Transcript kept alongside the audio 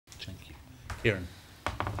Kieran.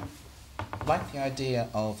 I like the idea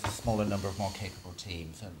of a smaller number of more capable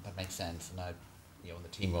teams, and that makes sense. And in the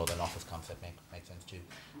team role, an office concept makes sense too.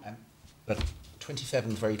 But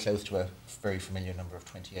 27 is very close to a very familiar number of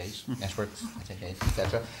 28 networks, I think,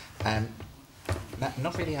 etc.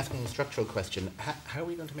 Not really asking a structural question. How are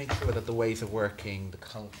we going to make sure that the ways of working, the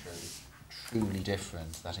culture, is truly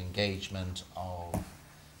different? That engagement of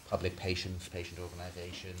public patients, patient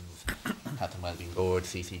organisations, health and wellbeing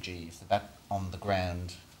boards, CCGs, that on the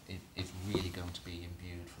ground is really going to be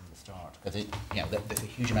imbued from the start, because there's a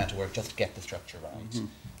huge amount of work just to get the structure right, and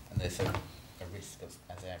there's a risk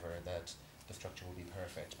as ever that the structure will be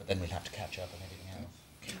perfect, but then we'll have to catch up on everything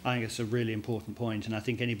else. I think it's a really important point, and I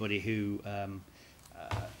think anybody who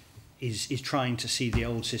is trying to see the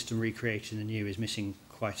old system recreated in the new is missing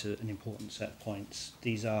quite an important set of points.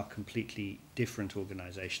 These are completely different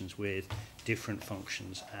organisations with different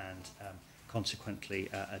functions and consequently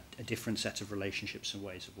a different set of relationships and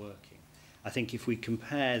ways of working. I think if we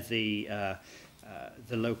compare the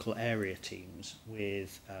local area teams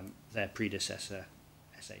with their predecessor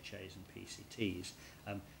SHAs and PCTs,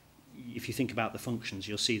 if you think about the functions,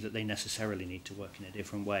 you'll see that they necessarily need to work in a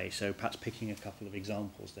different way. So perhaps picking a couple of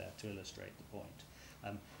examples there to illustrate the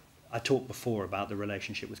point. I talked before about the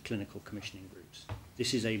relationship with clinical commissioning groups.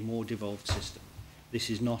 This is a more devolved system. This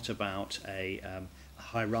is not about a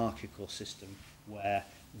hierarchical system where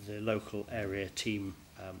the local area team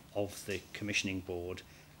of the commissioning board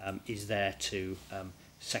is there to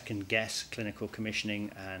second guess clinical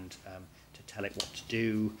commissioning and to tell it what to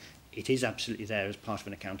do. It is absolutely there as part of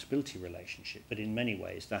an accountability relationship, but in many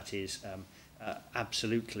ways that is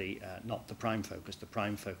absolutely not the prime focus. The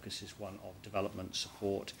prime focus is one of development,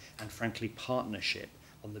 support, and frankly partnership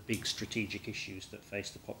on the big strategic issues that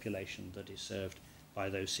face the population that is served by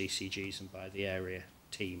those CCGs and by the area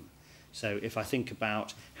team. So if I think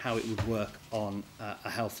about how it would work on a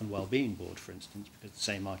health and wellbeing board, for instance, because the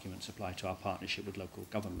same arguments apply to our partnership with local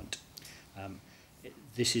government,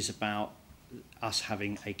 this is about us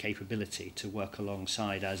having a capability to work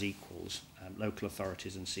alongside as equals local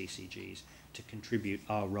authorities and CCGs to contribute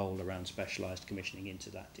our role around specialised commissioning into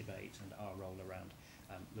that debate and our role around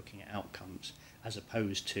looking at outcomes, as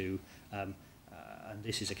opposed to and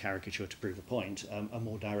this is a caricature to prove a point, a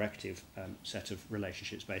more directive set of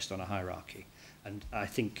relationships based on a hierarchy. And I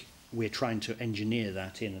think we're trying to engineer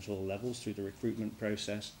that in at all levels through the recruitment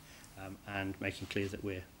process and making clear that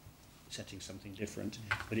we're setting something different,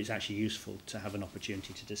 but it's actually useful to have an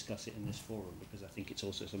opportunity to discuss it in this forum, because I think it's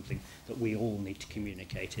also something that we all need to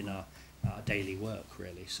communicate in our daily work,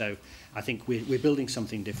 really. So I think we're building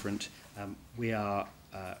something different. We are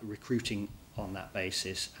recruiting on that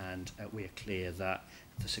basis, and we are clear that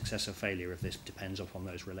the success or failure of this depends upon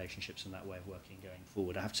those relationships and that way of working going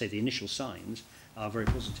forward. I have to say the initial signs are very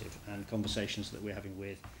positive, and conversations that we're having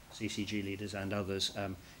with CCG leaders and others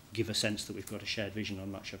give a sense that we've got a shared vision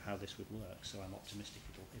on much of how this would work. So I'm optimistic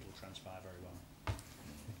it'll transpire very well.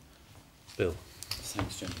 Bill.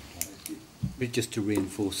 Thanks, John. Just to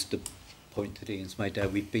reinforce the point that Ian's made there,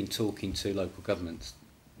 we've been talking to local governments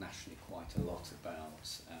nationally quite a lot about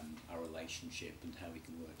our relationship and how we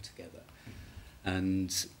can work together.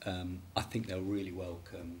 And I think they'll really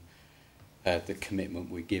welcome the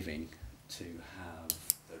commitment we're giving to have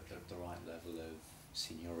the right level of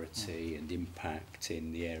seniority and impact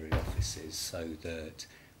in the area offices, so that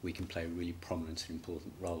we can play a really prominent and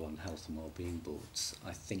important role on health and wellbeing boards.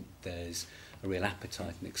 I think there's a real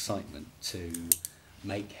appetite and excitement to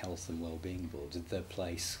make health and wellbeing boards the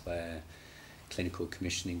place where clinical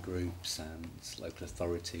commissioning groups and local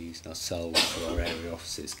authorities and ourselves through our area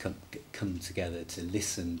offices come together to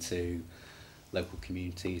listen to local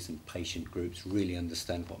communities and patient groups, really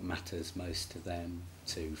understand what matters most to them,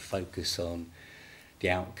 to focus on the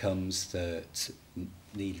outcomes that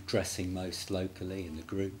need addressing most locally and the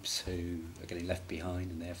groups who are getting left behind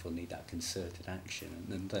and therefore need that concerted action.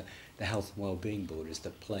 And the Health and Wellbeing Board is the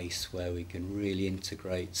place where we can really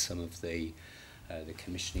integrate some of the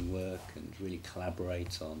commissioning work and really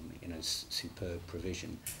collaborate on superb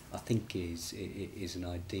provision. I think is an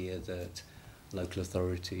idea that local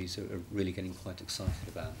authorities are really getting quite excited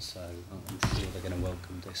about. So I'm sure they're going to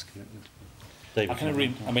welcome this commitment.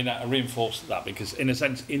 I reinforce that, because in a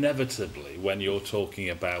sense, inevitably, when you're talking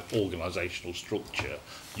about organisational structure,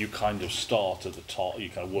 you kind of start at the top, you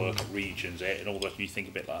kind of work at regions, and all that, you think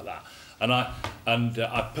a bit like that. And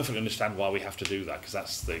I perfectly understand why we have to do that, because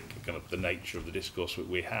that's the kind of the nature of the discourse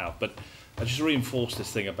we have. But I just reinforce this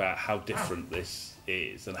thing about how different this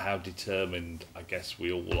is and how determined, I guess,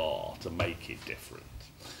 we all are to make it different.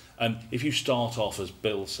 And if you start off, as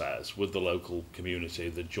Bill says, with the local community,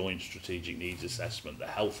 the joint strategic needs assessment, the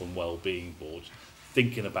health and well-being boards,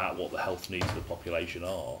 thinking about what the health needs of the population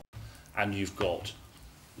are, and you've got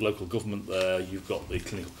local government there, you've got the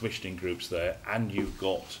clinical commissioning groups there, and you've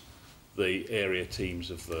got the area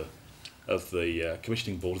teams of the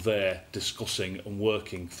commissioning board there discussing and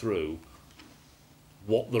working through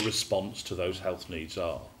what the response to those health needs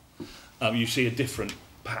are. You see a different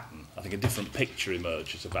pattern, I think a different picture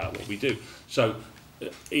emerges about what we do. So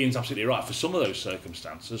Ian's absolutely right. For some of those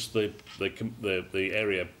circumstances, the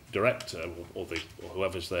area director or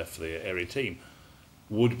whoever's there for the area team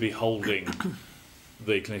would be holding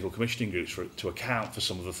the clinical commissioning groups to account for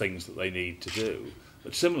some of the things that they need to do.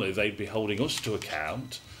 But similarly, they'd be holding us to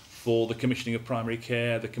account for the commissioning of primary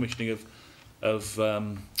care, the commissioning of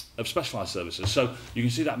specialised services. So you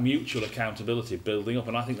can see that mutual accountability building up,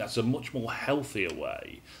 and I think that's a much more healthier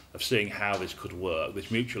way of seeing how this could work,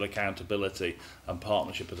 this mutual accountability and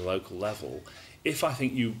partnership at a local level. If I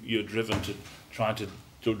think you're driven to try to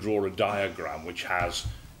draw a diagram which has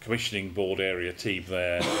commissioning board area team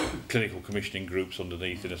there, clinical commissioning groups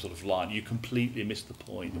underneath in a sort of line, you completely miss the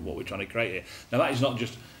point of what we're trying to create here. Now that is not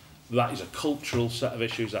just, that is a cultural set of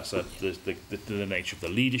issues, that's the nature of the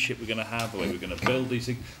leadership we're going to have, the way we're going to build these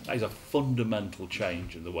things. That is a fundamental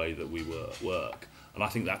change in the way that we work. And I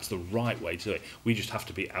think that's the right way to do it. We just have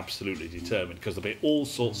to be absolutely determined, because there'll be all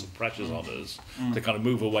sorts of pressures on us to kind of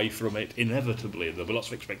move away from it inevitably. There'll be lots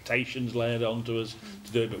of expectations laid onto us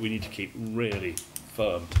to do it, but we need to keep really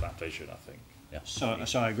firm to that vision, I think. Yeah.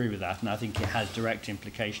 So I agree with that, and I think it has direct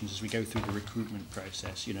implications as we go through the recruitment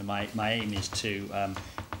process. You know, my aim is to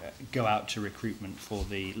go out to recruitment for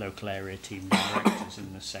the local area team directors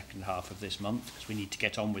in the second half of this month, because we need to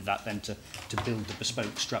get on with that then to build the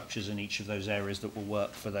bespoke structures in each of those areas that will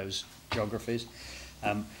work for those geographies.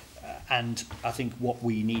 And I think what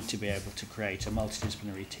we need to be able to create are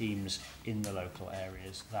multidisciplinary teams in the local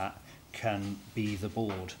areas that can be the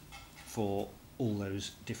board for all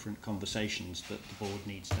those different conversations that the board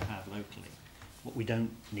needs to have locally. What we don't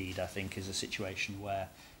need, I think, is a situation where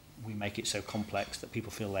we make it so complex that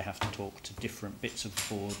people feel they have to talk to different bits of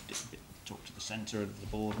the board, talk to the centre of the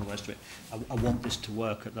board and the rest of it. I want this to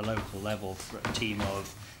work at the local level for a team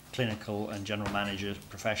of clinical and general managers,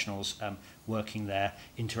 professionals working there,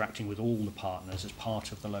 interacting with all the partners as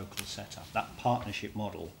part of the local setup. That partnership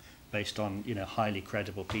model based on, you know, highly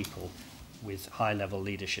credible people with high-level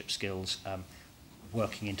leadership skills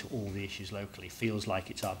working into all the issues locally feels like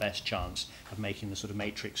it's our best chance of making the sort of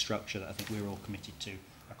matrix structure that I think we're all committed to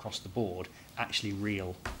across the board actually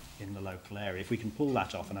real in the local area. If we can pull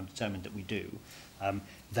that off, and I'm determined that we do,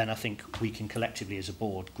 then I think we can collectively as a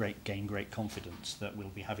board gain great confidence that we'll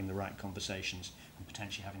be having the right conversations and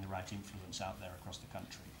potentially having the right influence out there across the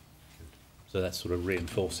country. So that's sort of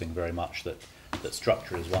reinforcing very much that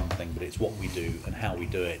structure is one thing, but it's what we do and how we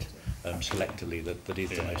do it collectively that is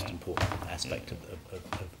the most important aspect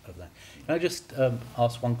of that. Can I just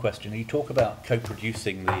ask one question? You talk about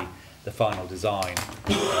co-producing the final design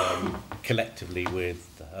collectively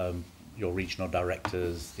with your regional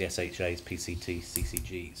directors, the SHAs, PCT,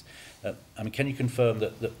 CCGs. I mean, can you confirm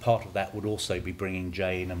that part of that would also be bringing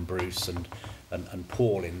Jane and Bruce and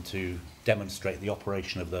Paul in to demonstrate the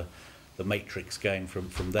operation of the matrix going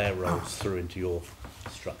from their roles through into your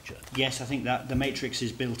structure? Yes, I think that the matrix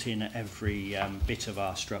is built in at every bit of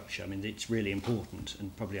our structure. I mean, it's really important,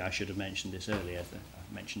 and probably I should have mentioned this earlier.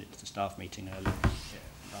 I mentioned it at the staff meeting earlier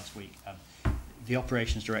last week. The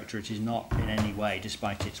operations directorate is not in any way,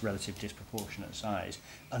 despite its relative disproportionate size,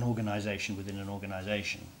 an organisation within an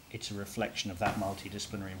organisation. It's a reflection of that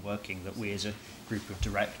multidisciplinary working that we as a group of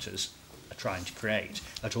directors are trying to create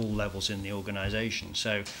at all levels in the organisation.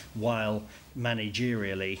 So while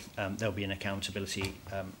managerially there'll be an accountability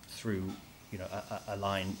through, you know, a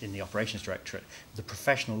line in the operations directorate, the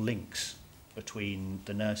professional links between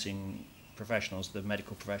the nursing professionals, the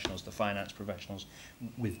medical professionals, the finance professionals,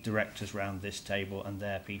 with directors round this table and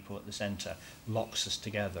their people at the centre, locks us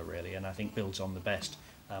together really, and I think builds on the best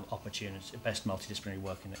opportunity, best multidisciplinary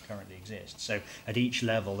working that currently exists. So at each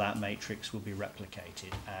level that matrix will be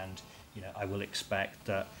replicated, and you know, I will expect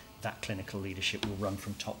that that clinical leadership will run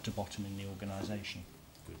from top to bottom in the organisation.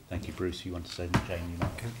 Good. Thank you, Bruce. You want to say anything, Jane? You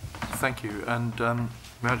might. Okay. Thank you. And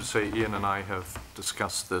may I just say, Ian and I have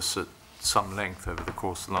discussed this at some length over the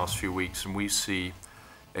course of the last few weeks, and we see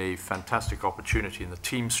a fantastic opportunity in the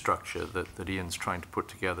team structure that Ian's trying to put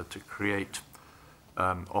together to create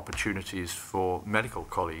opportunities for medical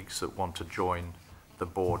colleagues that want to join the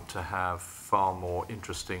board to have far more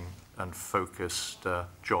interesting and focused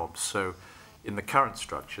jobs. So in the current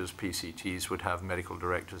structures, PCTs would have medical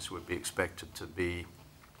directors who would be expected to be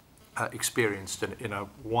experienced in a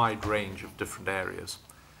wide range of different areas.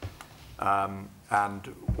 And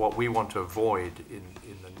what we want to avoid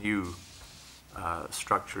in the new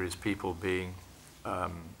structure is people being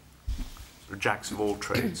sort of jacks of all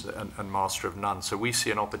trades and master of none. So we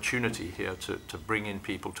see an opportunity here to bring in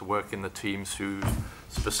people to work in the teams whose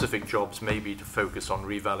specific jobs may be to focus on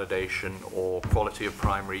revalidation or quality of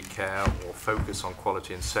primary care or focus on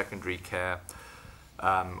quality in secondary care,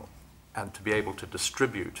 and to be able to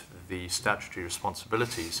distribute the statutory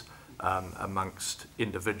responsibilities amongst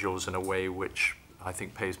individuals in a way which I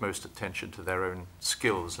think pays most attention to their own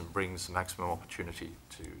skills and brings maximum opportunity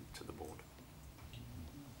to the board.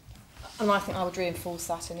 And I think I would reinforce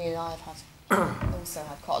that, and Ian and I have also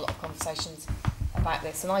had quite a lot of conversations about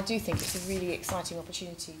this, and I do think it's a really exciting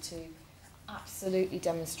opportunity to absolutely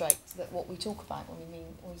demonstrate that what we talk about when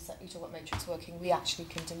we talk about matrix working, we actually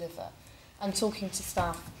can deliver. And talking to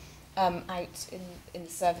staff out in the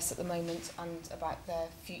service at the moment and about their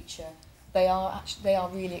future, they are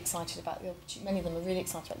really excited about the opportunity. Many of them are really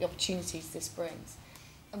excited about the opportunities this brings.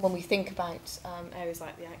 And when we think about areas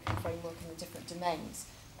like the outcome framework and the different domains,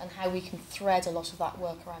 and how we can thread a lot of that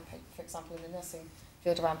work around, for example, in the nursing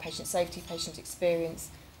field around patient safety, patient experience,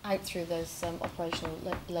 out through those operational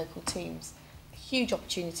local teams, huge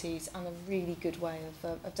opportunities and a really good way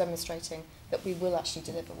of demonstrating that we will actually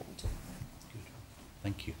deliver what we talk about. Good.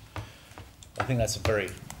 Thank you. I think that's a very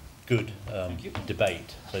good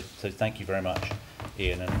debate. So thank you very much,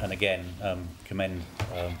 Ian, and again commend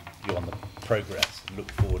you on the progress and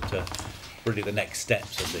look forward to really the next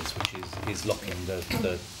steps of this, which is locking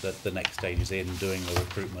the next stages in, doing the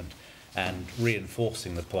recruitment and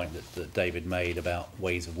reinforcing the point that David made about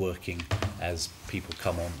ways of working as people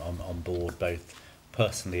come on board, both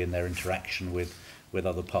personally in their interaction with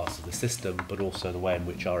other parts of the system, but also the way in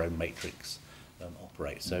which our own matrix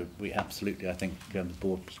operates. So we absolutely, I think, the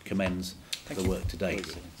board commends the work to date.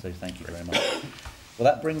 So thank you very much.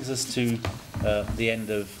 Well, that brings us to the end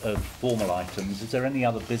of formal items. Is there any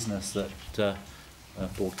other business that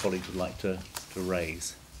board colleagues would like to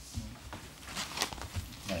raise?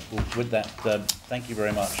 No. Well, with that, thank you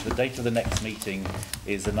very much. The date of the next meeting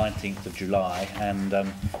is the 19th of July, and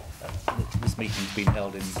this meeting's been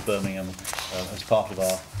held in Birmingham as part of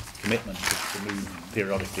our commitment to move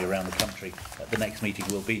periodically around the country. The next meeting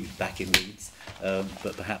will be back in Leeds,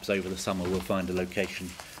 but perhaps over the summer we'll find a location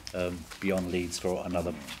beyond Leeds for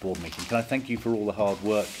another board meeting. Can I thank you for all the hard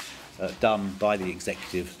work done by the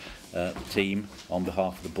executive team on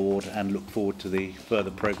behalf of the board, and look forward to the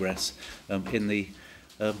further progress in the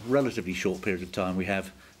relatively short period of time we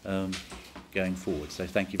have going forward. So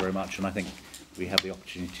thank you very much, and I think we have the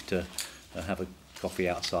opportunity to have a coffee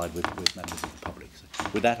outside with members of the public. So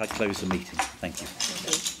with that, I close the meeting. Thank you.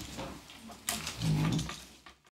 Thank you.